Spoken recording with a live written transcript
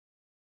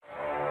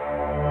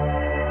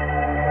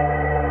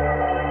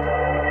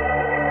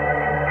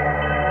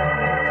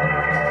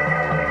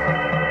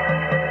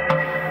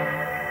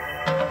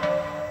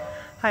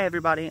Hi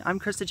everybody, I'm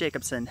Christa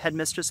Jacobson,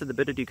 headmistress of the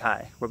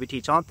Budo, where we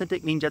teach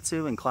authentic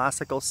ninjutsu and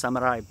classical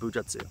samurai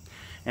bujutsu.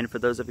 And for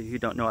those of you who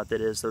don't know what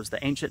that is, those are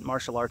the ancient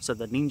martial arts of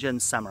the ninja and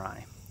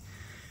samurai.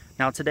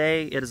 Now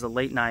today it is a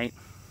late night,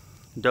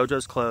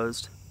 dojo's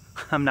closed,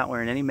 I'm not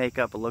wearing any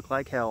makeup, I look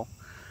like hell,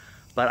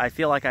 but I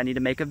feel like I need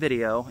to make a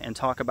video and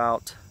talk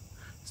about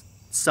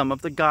some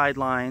of the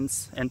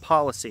guidelines and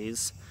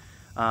policies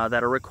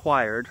that are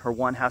required or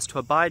one has to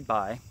abide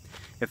by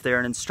if they're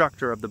an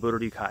instructor of the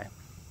Budo.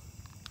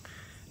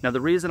 Now the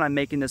reason I'm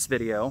making this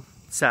video,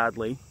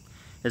 sadly,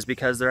 is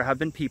because there have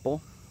been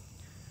people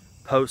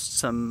post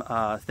some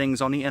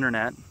things on the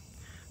internet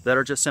that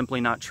are just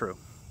simply not true.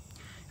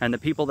 And the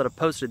people that have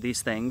posted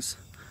these things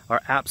are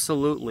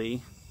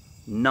absolutely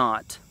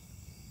not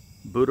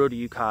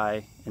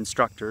Budo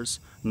instructors,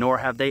 nor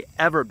have they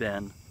ever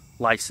been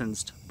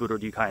licensed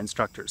Budo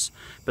instructors.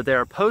 But they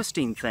are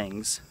posting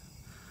things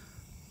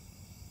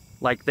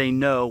like they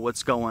know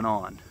what's going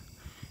on.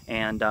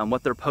 And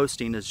what they're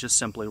posting is just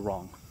simply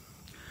wrong.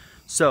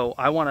 So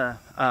I want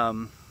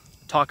to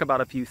talk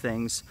about a few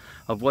things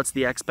of what's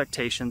the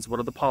expectations, what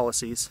are the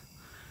policies,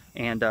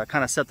 and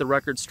kind of set the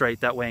record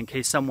straight. That way, in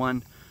case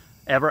someone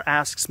ever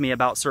asks me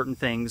about certain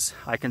things,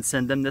 I can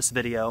send them this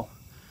video,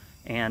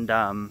 and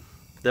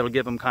that'll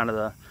give them kind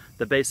of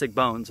the basic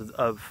bones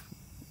of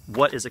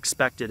what is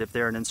expected if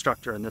they're an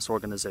instructor in this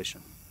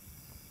organization.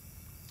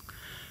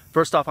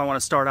 First off, I want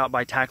to start out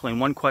by tackling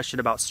one question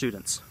about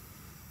students.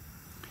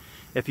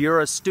 If you're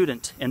a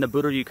student in the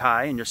Budo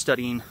and you're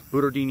studying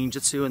Budo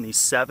Ninjutsu and these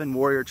 7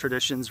 warrior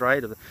traditions,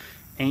 right, of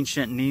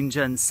ancient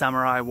ninja and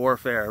samurai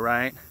warfare,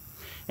 right,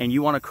 and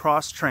you want to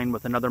cross-train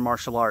with another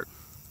martial art,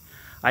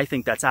 I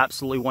think that's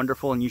absolutely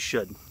wonderful and you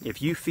should.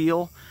 If you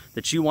feel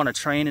that you want to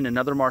train in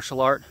another martial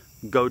art,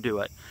 go do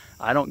it.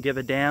 I don't give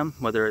a damn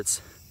whether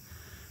it's,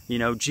 you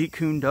know, Jeet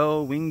Kune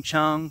Do, Wing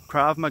Chun,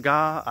 Krav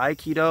Maga,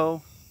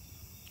 Aikido,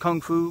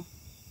 Kung Fu.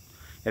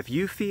 If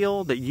you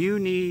feel that you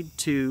need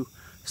to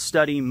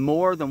study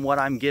more than what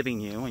I'm giving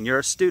you and you're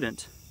a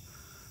student,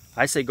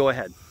 I say go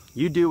ahead.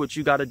 You do what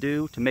you got to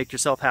do to make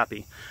yourself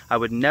happy. I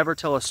would never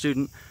tell a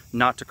student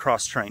not to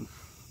cross-train.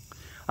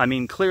 I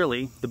mean,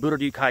 clearly the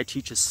Budo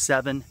teaches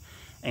 7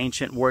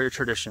 ancient warrior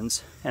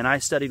traditions, and I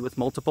studied with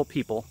multiple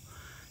people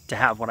to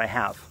have what I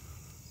have.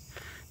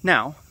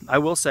 Now, I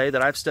will say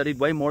that I've studied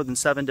way more than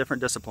 7 different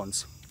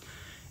disciplines.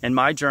 In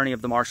my journey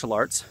of the martial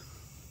arts,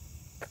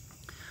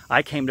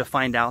 I came to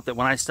find out that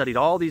when I studied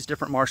all these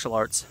different martial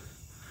arts,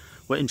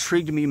 what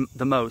intrigued me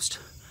the most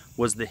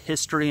was the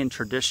history and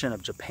tradition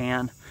of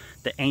Japan,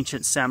 the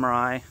ancient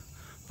samurai,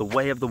 the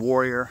way of the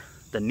warrior,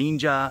 the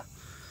ninja,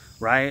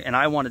 right? And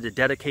I wanted to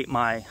dedicate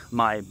my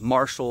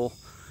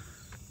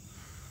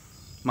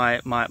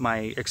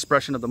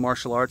expression of the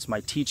martial arts,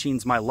 my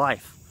teachings, my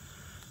life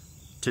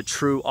to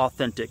true,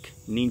 authentic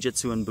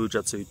ninjutsu and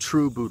bujutsu,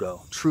 true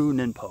Budo, true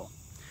Ninpo.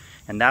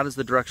 And that is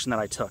the direction that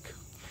I took.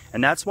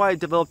 And that's why I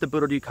developed the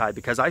Budo,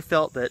 because I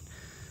felt that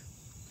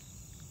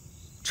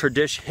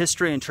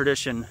history and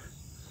tradition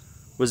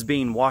was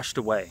being washed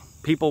away.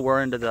 People were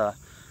into the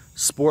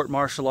sport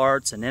martial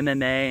arts and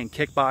MMA and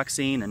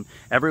kickboxing, and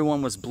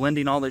everyone was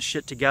blending all this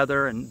shit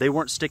together, and they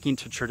weren't sticking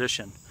to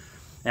tradition.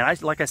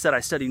 And like I said, I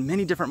studied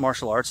many different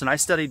martial arts, and I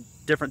studied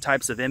different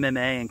types of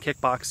MMA and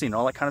kickboxing and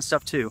all that kind of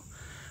stuff too.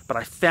 But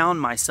I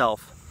found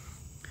myself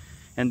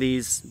in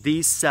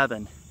these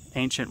 7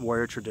 ancient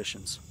warrior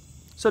traditions.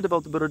 So I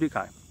developed the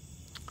Budo.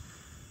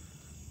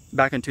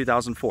 Back in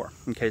 2004,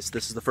 in case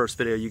this is the first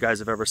video you guys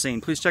have ever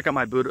seen. Please check out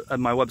my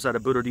website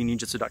at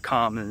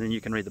budodninjutsu.com, and then you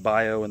can read the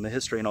bio and the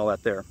history and all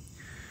that there.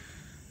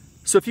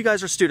 So if you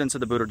guys are students of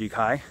the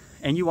Budo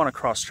and you want to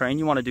cross-train,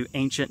 you want to do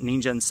ancient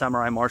ninja and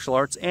samurai martial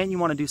arts, and you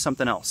want to do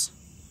something else,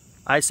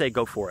 I say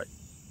go for it.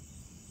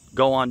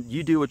 Go on,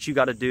 you do what you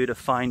got to do to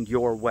find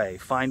your way,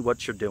 find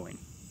what you're doing.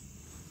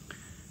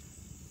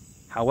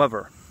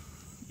 However,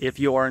 if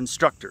you are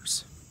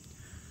instructors,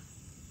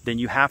 then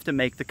you have to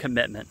make the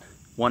commitment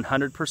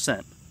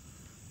 100%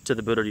 to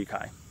the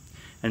Budo.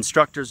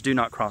 Instructors do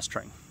not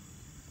cross-train.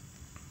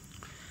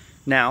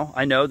 Now,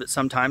 I know that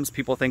sometimes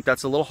people think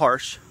that's a little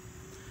harsh,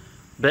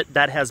 but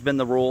that has been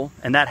the rule,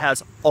 and that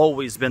has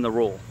always been the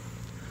rule.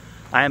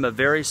 I am a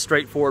very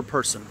straightforward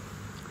person.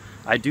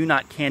 I do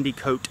not candy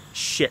coat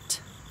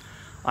shit.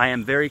 I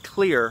am very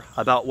clear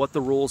about what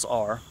the rules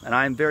are, and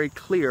I am very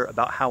clear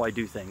about how I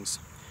do things.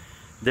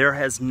 There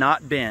has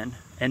not been,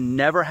 and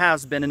never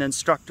has been, an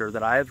instructor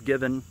that I have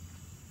given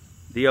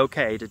the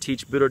okay to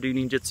teach Budo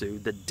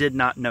Ninjutsu that did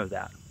not know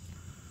that.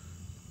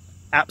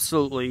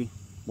 Absolutely,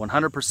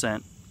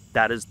 100%,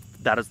 that is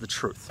the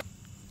truth.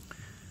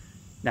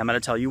 Now I'm going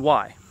to tell you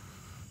why.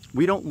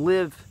 We don't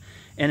live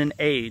in an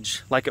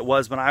age like it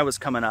was when I was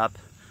coming up,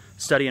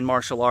 studying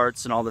martial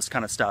arts and all this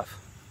kind of stuff.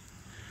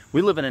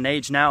 We live in an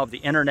age now of the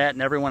internet,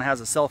 and everyone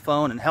has a cell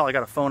phone, and hell, I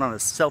got a phone on a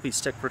selfie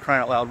stick for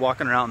crying out loud,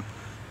 walking around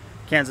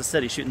Kansas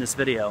City shooting this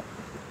video.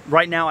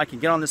 Right now I can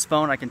get on this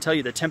phone, I can tell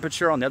you the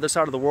temperature on the other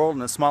side of the world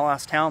in a small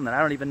ass town that I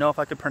don't even know if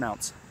I could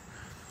pronounce.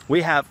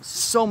 We have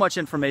so much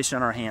information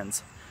on our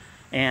hands,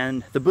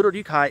 and the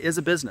Budo is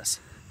a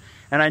business.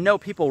 And I know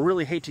people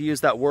really hate to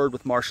use that word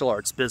with martial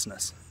arts,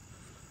 business.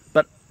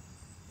 But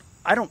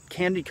I don't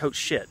candy coat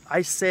shit.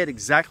 I say it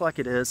exactly like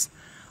it is.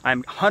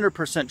 I'm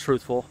 100%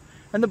 truthful.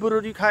 And the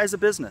Budo-Ryukai is a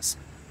business.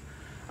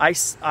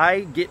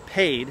 I get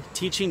paid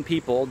teaching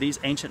people these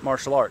ancient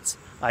martial arts.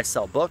 I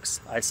sell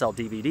books, I sell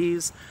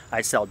DVDs,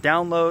 I sell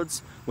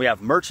downloads, we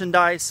have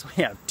merchandise,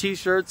 we have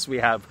t-shirts, we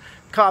have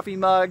coffee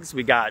mugs,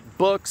 we got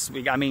books,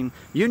 I mean,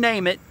 you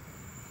name it,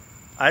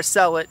 I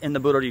sell it in the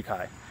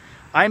Budo-Ryukai.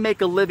 I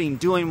make a living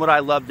doing what I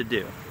love to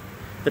do.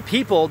 The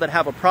people that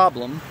have a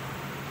problem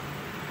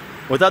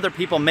with other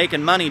people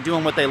making money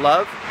doing what they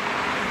love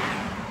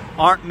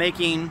aren't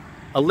making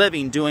a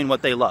living doing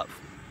what they love.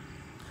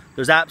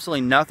 There's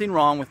absolutely nothing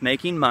wrong with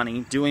making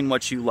money doing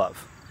what you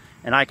love.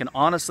 And I can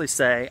honestly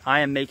say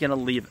I am making a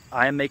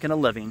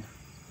living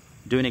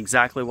doing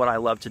exactly what I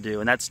love to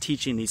do, and that's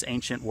teaching these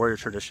ancient warrior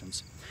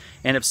traditions.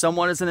 And if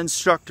someone is an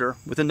instructor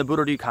within the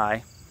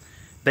Budo-Ryukai,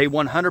 they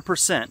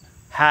 100%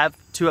 have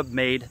to have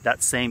made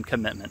that same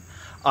commitment.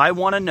 I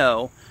want to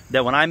know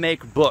that when I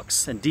make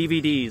books and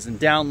DVDs and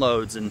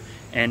downloads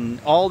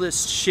and all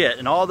this shit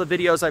and all the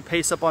videos I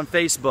paste up on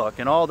Facebook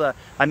and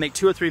I make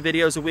 2 or 3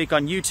 videos a week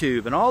on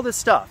YouTube and all this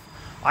stuff,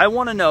 I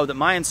want to know that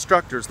my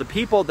instructors, the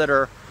people that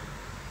are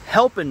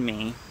helping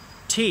me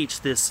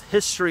teach this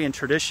history and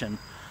tradition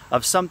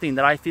of something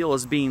that I feel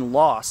is being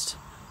lost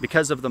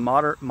because of the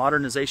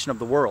modernization of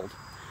the world,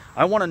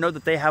 I want to know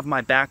that they have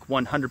my back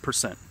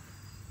 100%.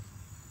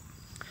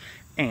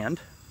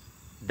 And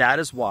that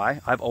is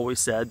why I've always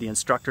said the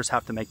instructors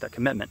have to make that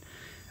commitment.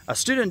 A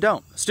student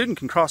don't. A student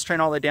can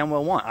cross-train all they damn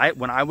well want.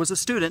 When I was a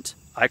student,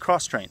 I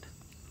cross-trained.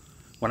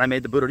 When I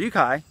made the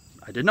Budo-Ryukai,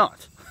 I did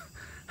not.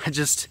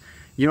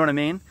 You know what I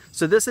mean?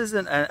 So this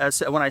isn't,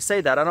 when I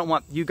say that, I don't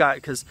want you guys,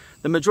 because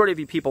the majority of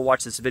you people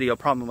watch this video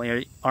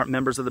probably aren't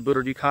members of the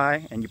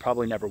Budo-Ryukai, and you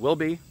probably never will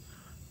be.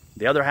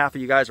 The other half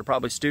of you guys are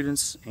probably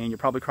students, and you're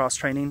probably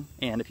cross-training,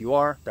 and if you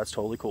are, that's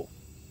totally cool.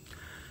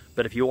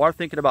 But if you are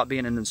thinking about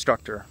being an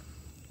instructor,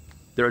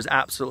 there is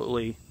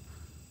absolutely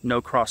no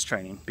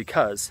cross-training,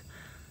 because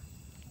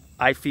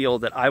I feel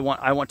that I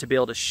want to be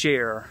able to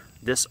share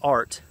this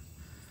art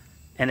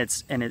and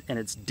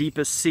its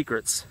deepest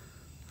secrets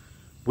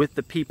with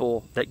the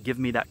people that give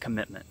me that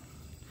commitment.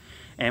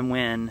 And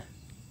when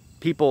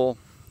people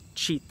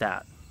cheat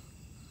that,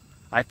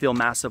 I feel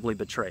massively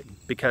betrayed,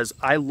 because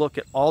I look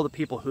at all the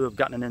people who have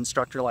gotten an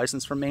instructor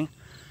license from me.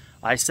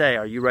 I say,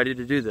 are you ready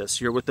to do this?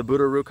 You're with the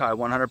Budo-Ryukai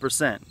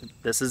 100%.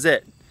 This is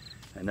it.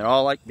 And they're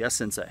all like, yes,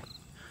 sensei.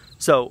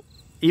 So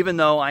even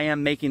though I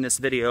am making this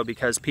video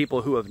because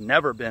people who have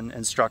never been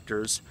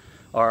instructors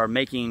are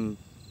putting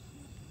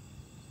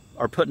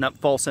up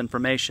false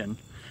information,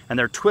 and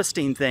they're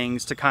twisting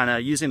things to kind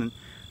of using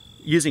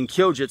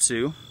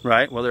Kyojutsu,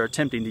 right? Well, they're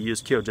attempting to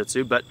use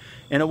Kyojutsu, but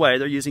in a way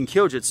they're using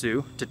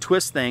Kyojutsu to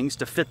twist things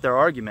to fit their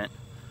argument.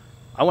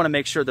 I want to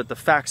make sure that the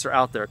facts are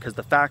out there, because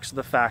the facts are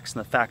the facts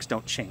and the facts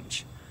don't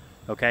change.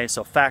 Okay,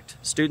 so fact,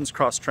 students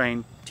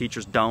cross-train,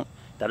 teachers don't.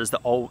 That is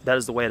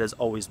the way it has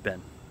always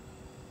been.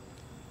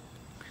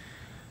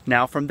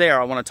 Now from there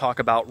I want to talk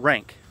about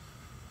rank.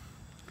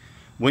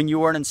 When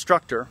you are an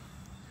instructor,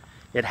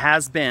 it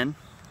has been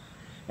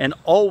and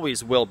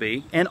always will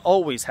be and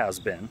always has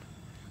been,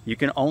 you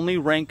can only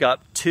rank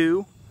up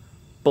 2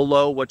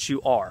 below what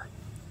you are.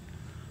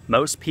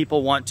 Most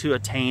people want to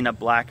attain a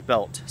black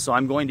belt, so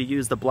I'm going to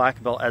use the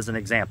black belt as an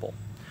example.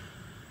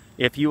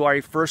 If you are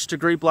a 1st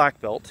degree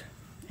black belt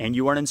and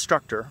you are an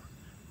instructor,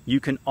 you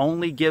can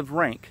only give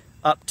rank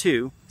up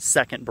to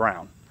 2nd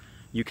brown.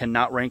 You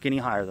cannot rank any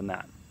higher than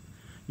that.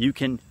 You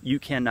can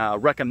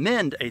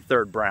recommend a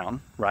 3rd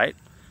brown, right?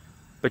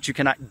 But you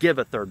cannot give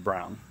a 3rd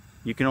brown.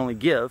 You can only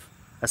give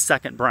a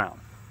 2nd brown.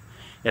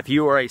 If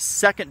you are a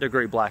 2nd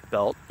degree black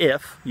belt,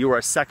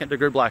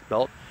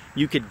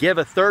 you could give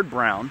a 3rd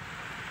brown,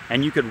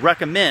 and you could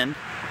recommend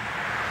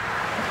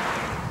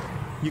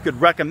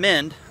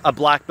a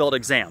black belt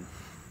exam,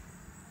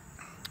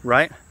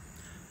 right?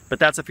 But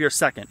that's if you're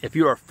 2nd. If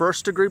you're a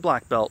 1st degree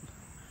black belt,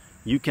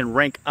 you can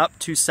rank up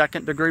to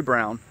 2nd degree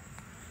brown,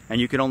 and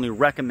you can only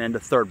recommend a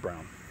 3rd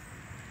brown.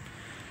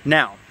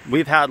 Now,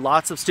 we've had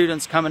lots of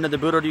students come into the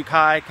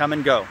Budo-Ryukai, come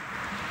and go.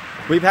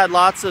 We've had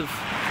lots of...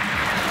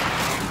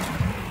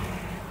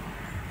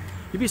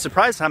 You'd be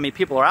surprised how many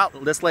people are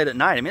out this late at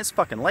night. I mean, it's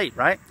fucking late,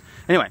 right?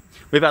 Anyway,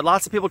 we've had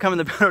lots of people come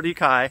into the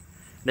Budo-Ryukai.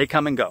 They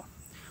come and go.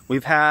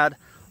 We've had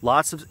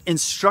lots of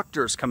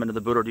instructors come into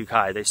the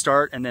Budo-Ryukai. They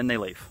start and then they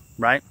leave,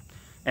 right?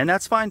 And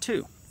that's fine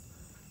too.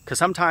 Because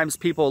sometimes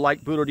people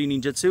like Budo-Ri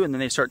Ninjutsu and then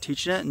they start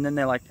teaching it and then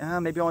they're like,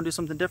 maybe I want to do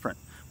something different.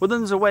 Well, then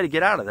there's a way to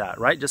get out of that,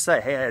 right? Just say,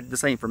 hey,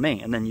 this ain't for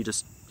me. And then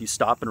you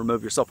stop and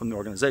remove yourself from the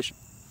organization.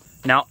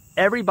 Now,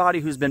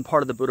 everybody who's been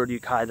part of the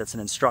Budo-Ryukai that's an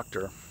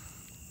instructor,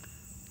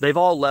 they've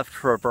all left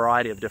for a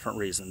variety of different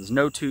reasons.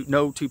 No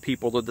two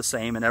people are the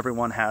same, and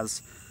everyone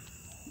has,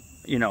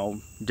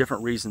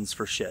 different reasons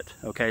for shit,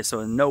 okay? So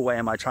in no way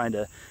am I trying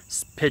to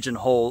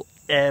pigeonhole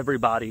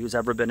everybody who's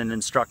ever been an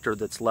instructor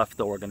that's left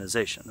the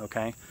organization,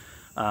 okay?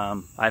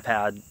 I've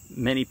had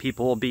many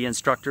people be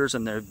instructors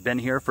and they've been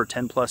here for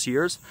 10+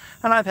 years,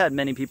 and I've had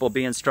many people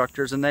be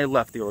instructors and they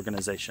left the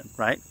organization,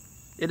 right?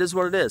 It is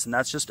what it is, and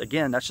that's just,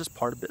 again, that's just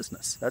part of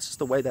business. That's just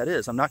the way that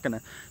is. I'm not going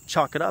to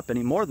chalk it up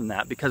any more than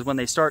that, because when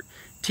they start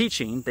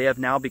teaching, they have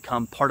now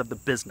become part of the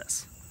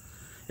business.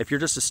 If you're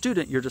just a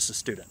student, you're just a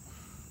student,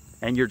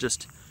 and you're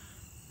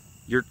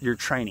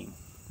training,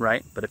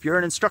 right? But if you're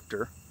an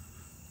instructor,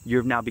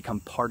 you've now become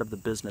part of the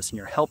business, and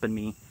you're helping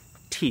me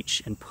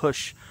teach and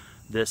push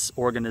this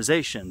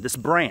organization, this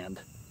brand,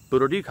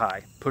 Budo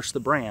Ryukai, push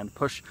the brand,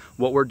 push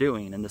what we're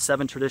doing and the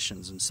 7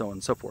 traditions and so on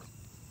and so forth.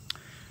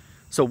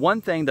 So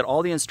one thing that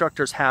all the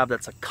instructors have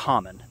that's a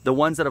common, the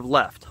ones that have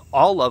left,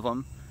 all of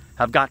them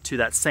have got to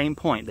that same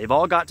point. They've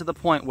all got to the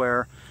point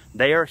where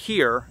they are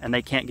here and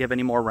they can't give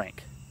any more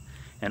rank.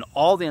 And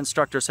all the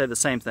instructors say the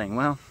same thing.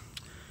 Well,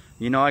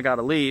 you know, I got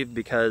to leave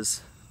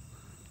because,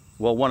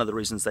 well, one of the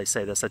reasons they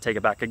say this, I take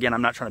it back. Again,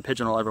 I'm not trying to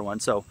pigeonhole everyone.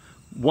 So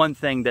one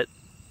thing that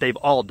they've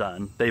all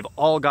done, they've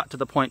all got to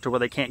the point to where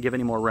they can't give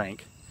any more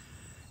rank.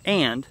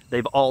 And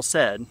they've all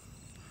said,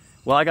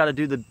 well, I got to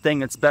do the thing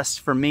that's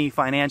best for me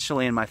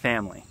financially and my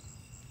family.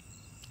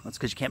 That's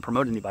because you can't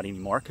promote anybody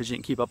anymore because you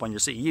didn't keep up on your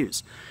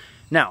CEUs.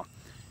 Now,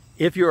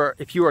 if you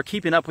are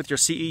keeping up with your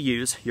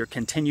CEUs, your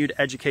continued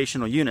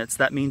educational units,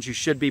 that means you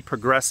should be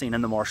progressing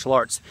in the martial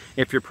arts.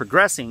 If you're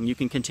progressing, you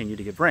can continue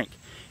to give rank.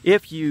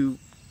 If you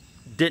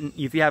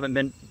haven't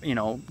been,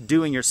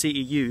 doing your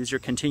CEUs, your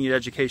continued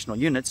educational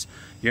units,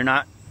 you're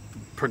not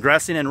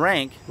progressing in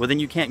rank, well, then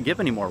you can't give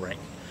any more rank.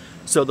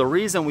 So the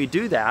reason we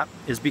do that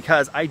is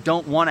because I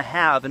don't want to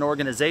have an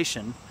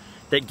organization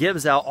that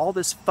gives out all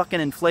this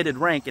fucking inflated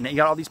rank and you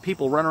got all these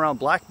people running around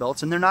black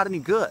belts and they're not any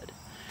good.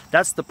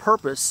 That's the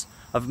purpose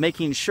of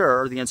making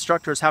sure the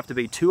instructors have to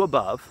be 2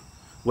 above,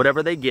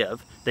 whatever they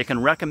give. They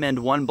can recommend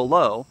 1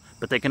 below,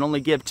 but they can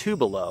only give 2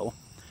 below.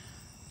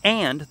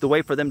 And the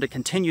way for them to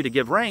continue to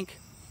give rank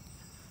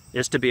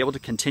is to be able to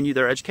continue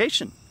their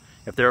education.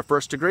 If they're a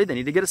 1st degree, they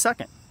need to get a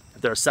 2nd.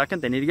 If they're a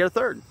 2nd, they need to get a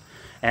 3rd.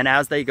 And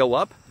as they go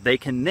up, they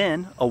can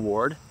then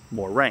award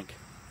more rank.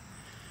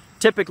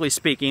 Typically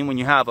speaking, when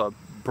you have a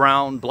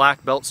brown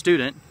black belt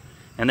student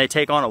and they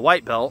take on a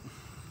white belt,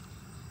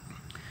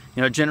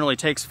 it generally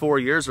takes 4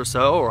 years or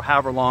so, or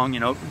however long,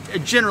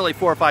 generally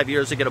 4 or 5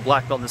 years to get a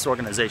black belt in this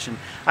organization.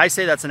 I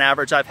say that's an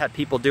average. I've had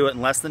people do it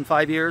in less than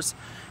 5 years,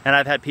 and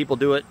I've had people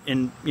do it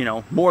in,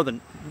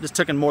 this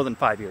took in more than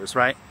 5 years,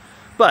 right?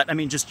 But, I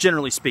mean, just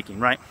generally speaking,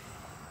 right?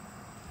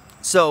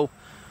 So,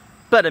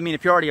 but I mean,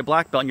 if you're already a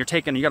black belt and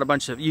you got a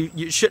bunch of,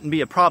 you shouldn't be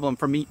a problem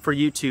for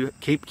you to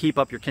keep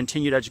up your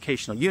continued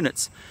educational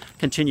units,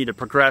 continue to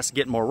progress,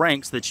 get more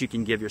ranks so that you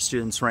can give your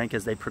students rank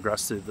as they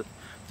progress through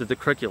the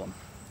curriculum.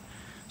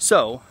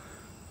 So,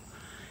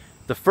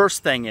 the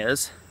first thing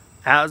is,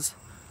 as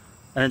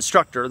an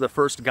instructor, the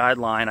first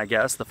guideline, I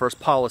guess, the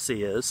first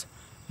policy is,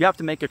 you have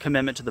to make a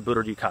commitment to the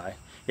Budo Ryukai.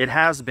 It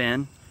has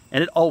been,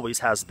 and it always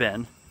has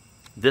been,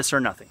 this or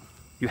nothing.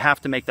 You have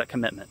to make that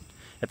commitment.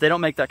 If they don't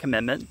make that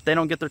commitment, they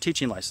don't get their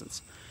teaching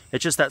license.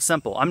 It's just that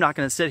simple. I'm not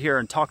going to sit here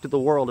and talk to the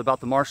world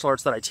about the martial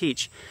arts that I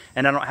teach,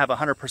 and I don't have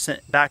 100%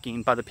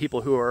 backing by the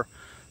people who are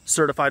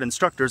certified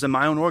instructors in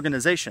my own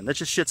organization. That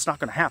just shit's not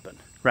going to happen,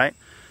 right?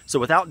 So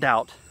without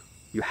doubt,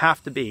 you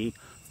have to be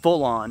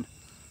full-on,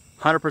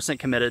 100%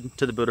 committed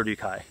to the Budo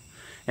Ryukai.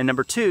 And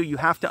number 2, you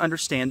have to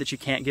understand that you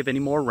can't give any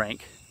more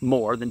rank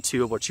more than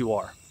 2 of what you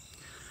are.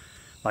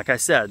 Like I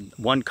said,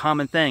 one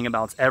common thing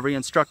about every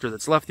instructor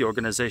that's left the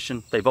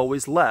organization, they've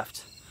always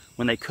left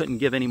when they couldn't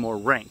give any more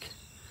rank,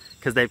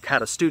 because they've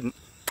had a student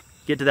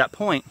get to that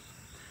point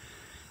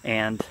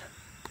and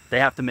they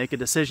have to make a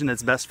decision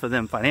that's best for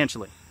them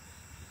financially.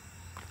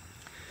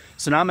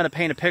 So now I'm going to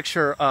paint a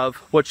picture of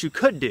what you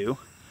could do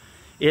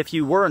if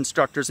you were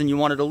instructors and you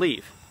wanted to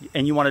leave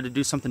and you wanted to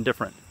do something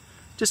different.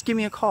 Just give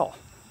me a call.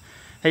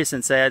 Hey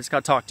Sensei, I just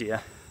got to talk to you.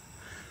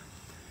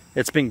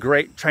 It's been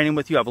great training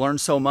with you. I've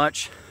learned so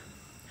much.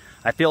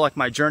 I feel like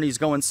my journey's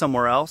going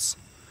somewhere else.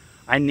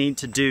 I need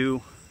to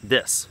do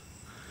this.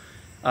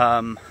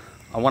 I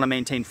want to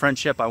maintain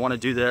friendship. I want to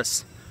do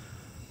this.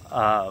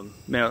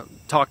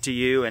 Talk to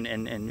you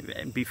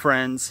and be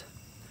friends.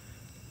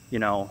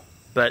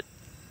 But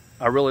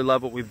I really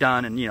love what we've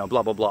done, and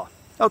blah blah blah.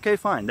 Okay,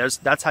 fine.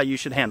 That's how you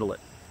should handle it.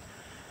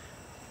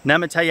 Now I'm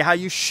going to tell you how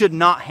you should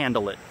not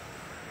handle it.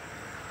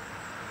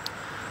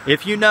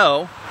 If you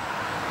know,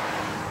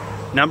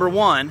 number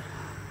 1,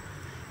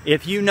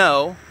 if you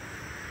know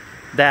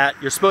that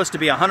you're supposed to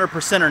be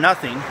 100% or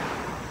nothing,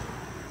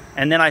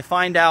 and then I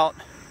find out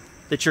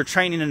that you're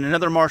training in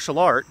another martial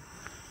art,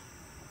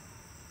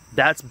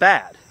 that's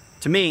bad.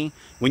 To me,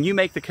 when you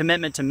make the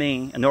commitment to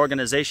me and the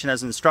organization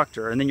as an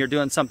instructor, and then you're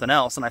doing something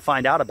else and I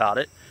find out about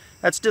it,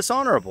 that's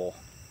dishonorable.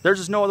 There's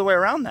just no other way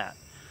around that,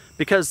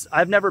 because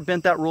I've never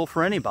bent that rule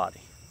for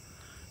anybody,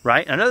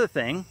 right? Another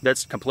thing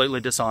that's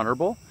completely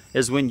dishonorable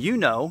is when you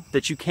know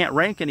that you can't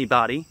rank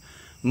anybody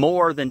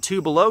more than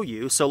 2 below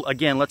you. So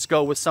again, let's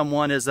go with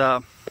someone as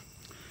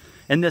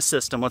in this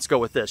system, let's go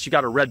with this. You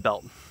got a red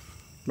belt,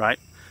 right?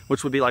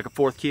 Which would be like a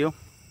 4th kyu.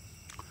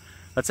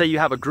 Let's say you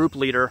have a group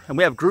leader, and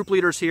we have group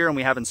leaders here and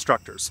we have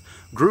instructors.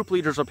 Group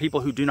leaders are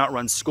people who do not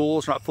run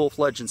schools, not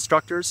full-fledged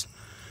instructors.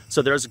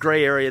 So there's a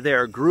gray area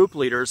there. Group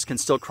leaders can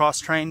still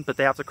cross-train, but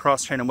they have to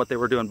cross-train on what they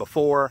were doing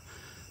before,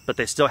 but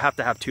they still have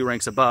to have 2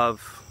 ranks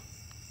above.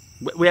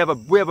 We have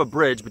a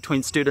bridge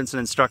between students and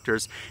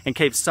instructors in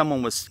case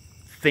someone was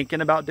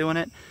thinking about doing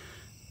it,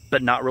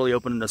 but not really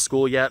opening the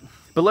school yet.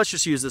 But let's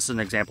just use this as an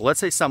example. Let's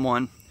say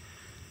someone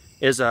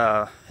is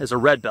a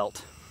red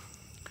belt,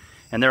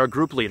 and they're a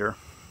group leader,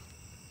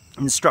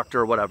 instructor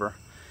or whatever,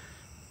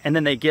 and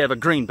then they give a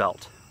green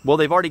belt. Well,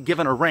 they've already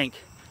given a rank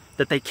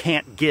that they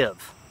can't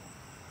give.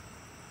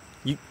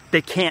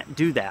 They can't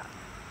do that.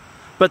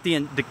 But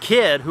the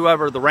kid,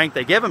 whoever the rank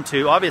they give him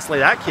to, obviously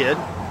that kid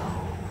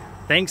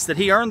thinks that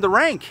he earned the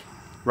rank,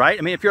 right?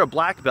 I mean, if you're a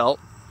black belt,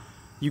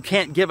 you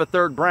can't give a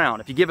 3rd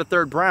brown. If you give a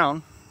 3rd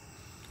brown,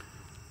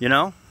 you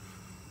know,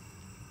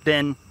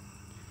 then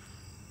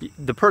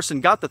the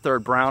person got the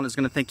 3rd brown is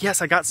going to think,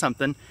 yes, I got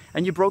something,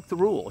 and you broke the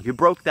rule. You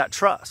broke that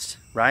trust,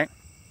 right?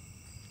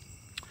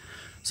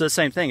 So the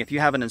same thing, if you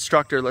have an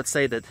instructor, let's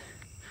say that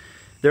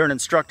they're an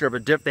instructor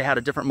of they had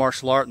a different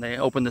martial art and they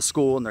opened the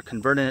school and they're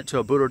converting it to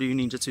a Budo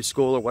Ninjutsu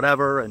school or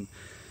whatever, and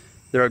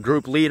they're a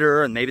group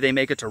leader and maybe they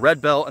make it to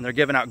red belt and they're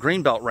giving out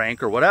green belt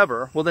rank or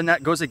whatever, well then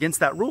that goes against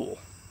that rule,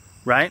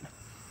 right?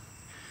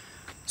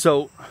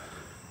 So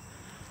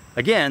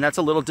again, that's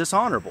a little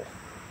dishonorable.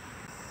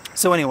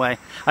 So anyway,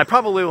 I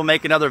probably will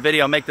make another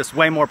video, make this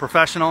way more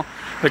professional,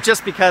 but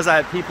just because I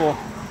have people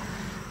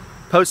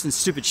posting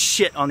stupid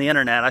shit on the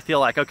internet, I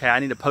feel like, okay, I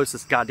need to post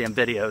this goddamn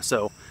video,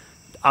 so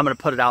I'm gonna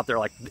put it out there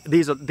like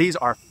these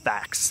are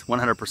facts,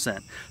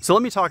 100%. So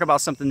let me talk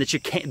about something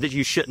that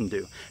you shouldn't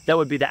do. That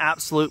would be the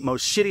absolute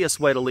most shittiest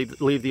way to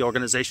leave the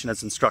organization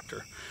as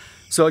instructor.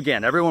 So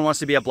again, everyone wants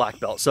to be a black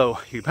belt. So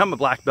you become a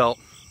black belt,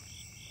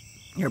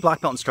 you're a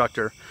black belt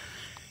instructor,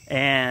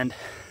 and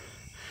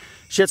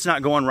shit's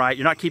not going right,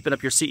 you're not keeping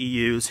up your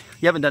CEUs,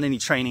 you haven't done any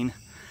training,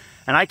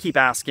 and I keep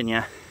asking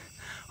you,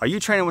 are you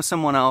training with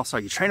someone else? Are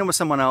you training with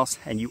someone else?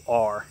 And you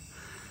are.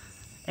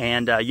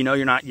 And you know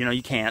you're not, you know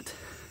you can't.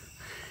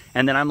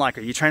 And then I'm like,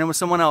 are you training with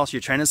someone else?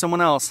 You're training someone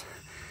else.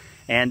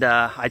 And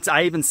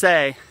I even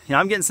say, you know,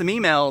 I'm getting some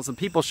emails of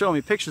people showing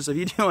me pictures of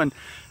you doing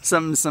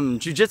some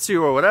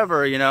jujitsu or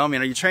whatever, you know. I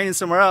mean, are you training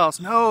somewhere else?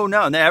 No,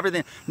 no. And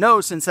everything,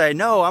 no, sensei,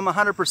 no, I'm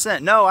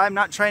 100%. No, I'm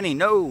not training.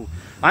 No,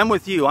 I'm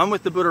with you. I'm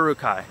with the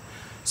Budorukai.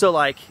 So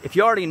like, if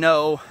you already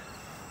know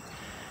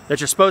that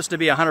you're supposed to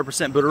be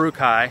 100%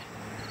 Budorukai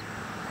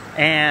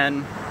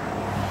and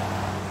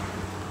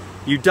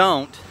you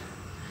don't,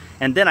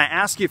 and then I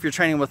ask you if you're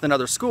training with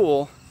another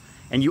school,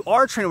 and you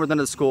are training with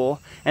another school,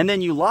 and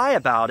then you lie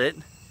about it,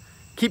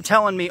 keep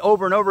telling me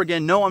over and over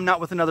again, no, I'm not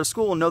with another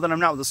school, no, that I'm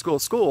not with a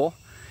school,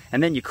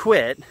 and then you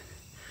quit,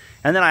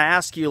 and then I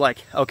ask you like,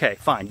 okay,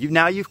 fine,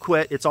 now you've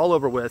quit, it's all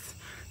over with,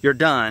 you're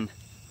done,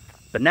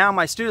 but now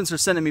my students are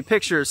sending me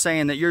pictures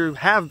saying that you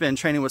have been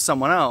training with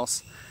someone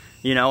else,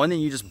 you know, and then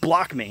you just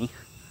block me,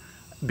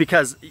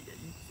 because,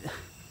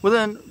 well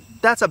then,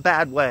 that's a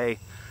bad way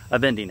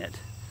of ending it.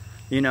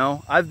 You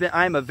know,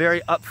 I'm a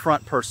very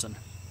upfront person.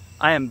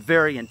 I am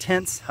very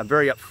intense, I'm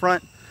very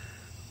upfront.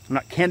 I'm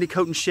not candy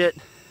coating shit.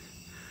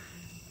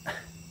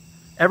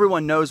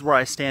 Everyone knows where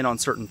I stand on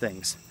certain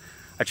things.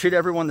 I treat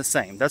everyone the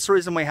same. That's the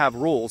reason we have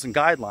rules and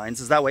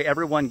guidelines, is that way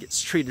everyone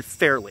gets treated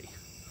fairly.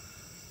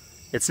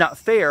 It's not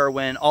fair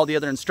when all the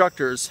other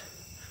instructors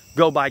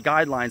go by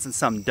guidelines and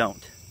some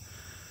don't.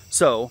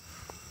 So,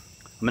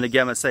 I'm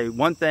gonna say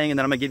one thing and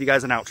then I'm gonna give you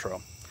guys an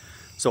outro.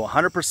 So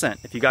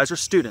 100%, if you guys are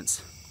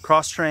students,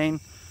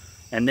 cross-train,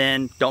 and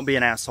then don't be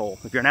an asshole.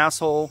 If you're an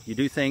asshole, you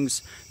do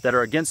things that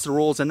are against the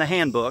rules in the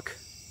handbook,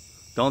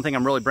 the only thing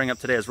I'm really bringing up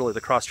today is really the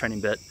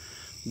cross-training bit,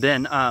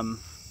 then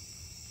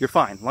you're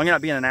fine. As long as you're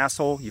not being an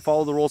asshole, you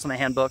follow the rules in the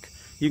handbook,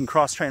 you can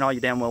cross-train all you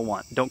damn well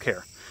want. Don't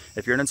care.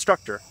 If you're an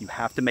instructor, you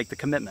have to make the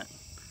commitment.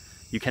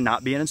 You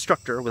cannot be an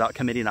instructor without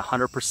committing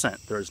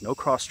 100%. There is no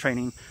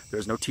cross-training, there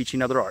is no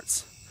teaching other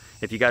arts.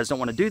 If you guys don't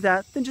want to do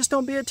that, then just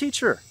don't be a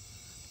teacher.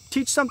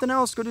 Teach something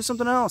else, go do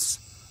something else.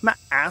 I'm not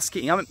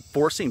asking, I'm not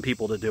forcing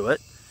people to do it,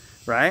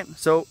 right?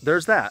 So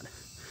there's that.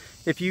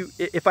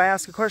 If I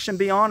ask a question,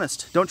 be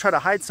honest. Don't try to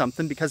hide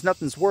something, because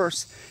nothing's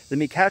worse than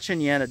me catching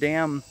you in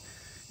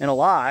a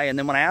lie, and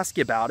then when I ask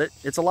you about it,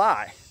 it's a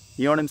lie.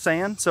 You know what I'm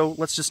saying? So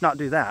let's just not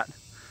do that.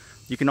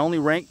 You can only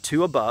rank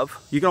 2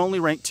 above. You can only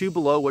rank 2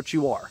 below what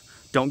you are.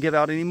 Don't give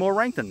out any more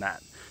rank than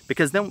that,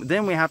 because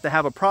then we have to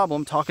have a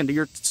problem talking to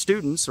your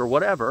students or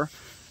whatever,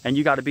 and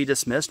you got to be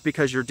dismissed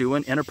because you're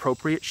doing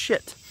inappropriate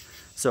shit.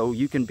 So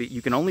you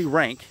can only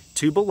rank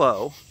 2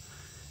 below,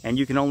 and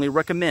you can only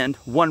recommend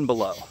 1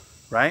 below,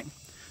 right?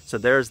 So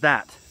there's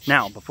that.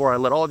 Now, before I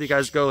let all of you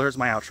guys go, here's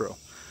my outro.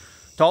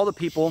 To all the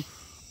people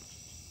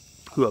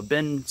who have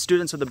been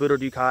students of the Budo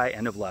Ryukai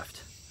and have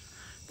left,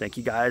 thank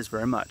you guys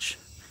very much.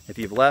 If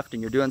you've left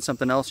and you're doing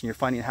something else and you're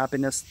finding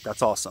happiness,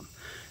 that's awesome.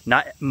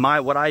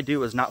 What I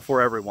do is not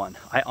for everyone.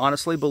 I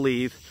honestly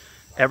believe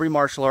every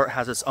martial art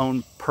has its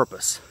own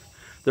purpose.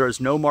 There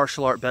is no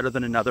martial art better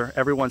than another.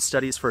 Everyone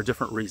studies for a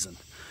different reason.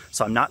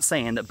 So I'm not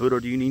saying that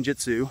Budo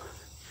Ninjutsu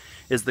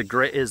is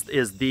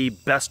the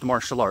best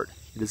martial art.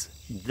 It is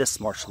this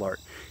martial art.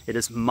 It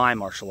is my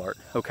martial art,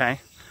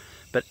 okay?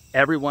 But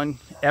every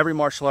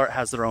martial art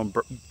has their own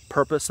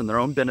purpose and their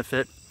own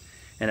benefit,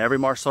 and every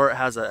martial art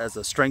has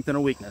a strength and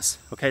a weakness,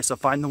 okay? So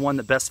find the one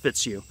that best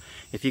fits you.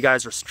 If you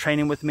guys are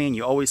training with me, and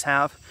you always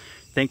have,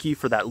 thank you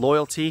for that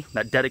loyalty,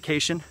 that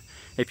dedication.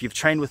 If you've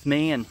trained with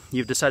me and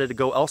you've decided to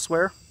go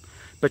elsewhere,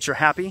 but you're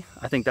happy,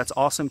 I think that's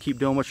awesome. Keep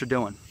doing what you're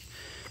doing.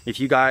 If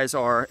you guys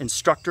are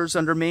instructors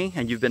under me,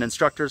 and you've been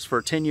instructors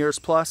for 10 years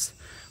plus,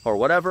 or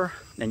whatever,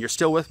 and you're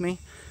still with me,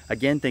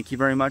 again, thank you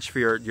very much for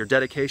your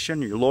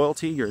dedication, your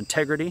loyalty, your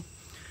integrity.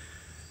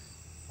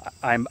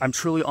 I'm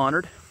truly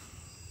honored.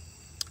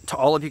 To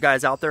all of you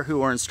guys out there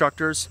who are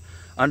instructors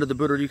under the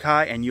Budo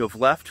Yukai and you have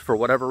left for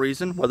whatever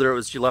reason, whether it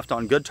was you left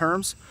on good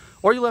terms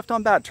or you left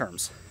on bad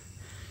terms,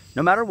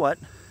 no matter what,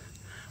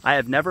 I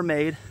have never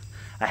made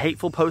a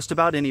hateful post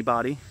about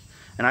anybody,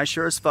 and I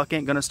sure as fuck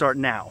ain't gonna start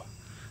now.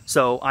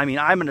 So, I mean,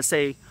 I'm gonna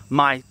say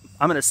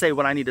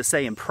what I need to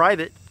say in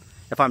private.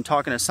 If I'm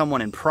talking to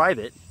someone in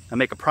private, I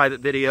make a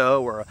private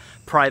video or a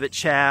private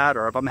chat,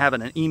 or if I'm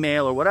having an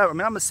email or whatever, I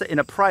mean, I'm gonna say in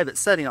a private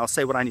setting, I'll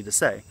say what I need to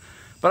say.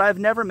 But I've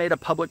never made a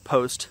public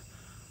post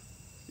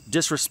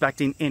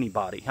disrespecting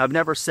anybody. I've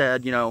never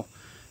said, you know,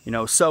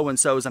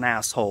 so-and-so's an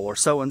asshole, or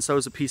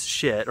so-and-so's a piece of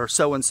shit, or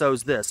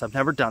so-and-so's this. I've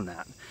never done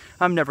that.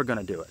 I'm never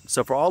gonna do it.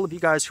 So for all of you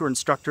guys who are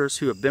instructors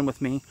who have been with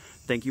me,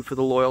 thank you for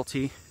the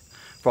loyalty.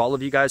 For all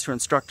of you guys who are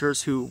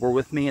instructors who were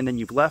with me and then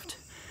you've left,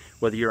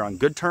 whether you're on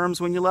good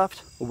terms when you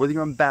left, or whether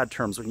you're on bad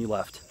terms when you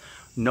left,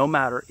 no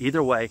matter,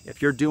 either way,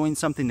 if you're doing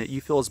something that you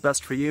feel is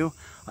best for you,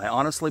 I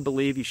honestly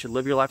believe you should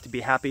live your life to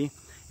be happy.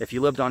 If you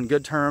lived on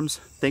good terms,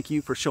 thank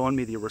you for showing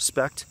me the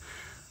respect,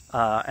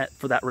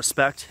 for that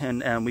respect,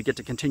 and we get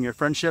to continue a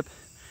friendship.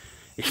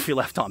 If you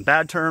left on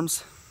bad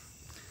terms,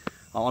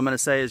 all I'm going to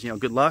say is,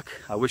 good luck.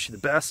 I wish you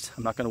the best.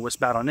 I'm not going to wish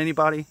bad on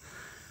anybody,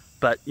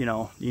 but you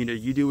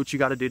do what you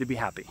got to do to be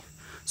happy.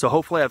 So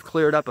hopefully I've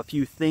cleared up a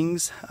few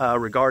things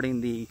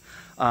regarding the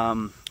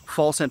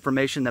false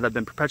information that have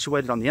been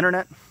perpetuated on the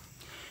internet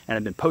and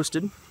have been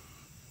posted.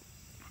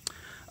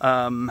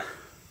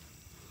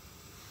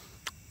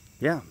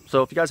 Yeah,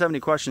 so if you guys have any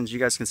questions, you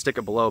guys can stick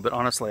it below, but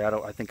honestly,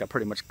 I think I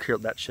pretty much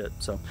cleared that shit.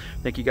 So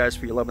thank you guys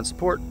for your love and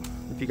support.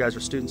 If you guys are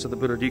students of the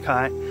Budo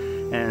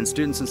Yukai and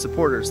students and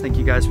supporters, thank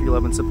you guys for your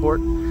love and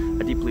support.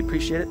 I deeply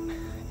appreciate it.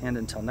 And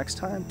until next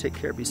time, take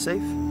care, be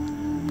safe,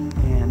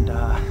 and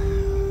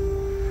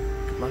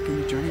good luck in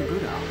your journey,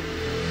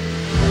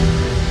 Budo.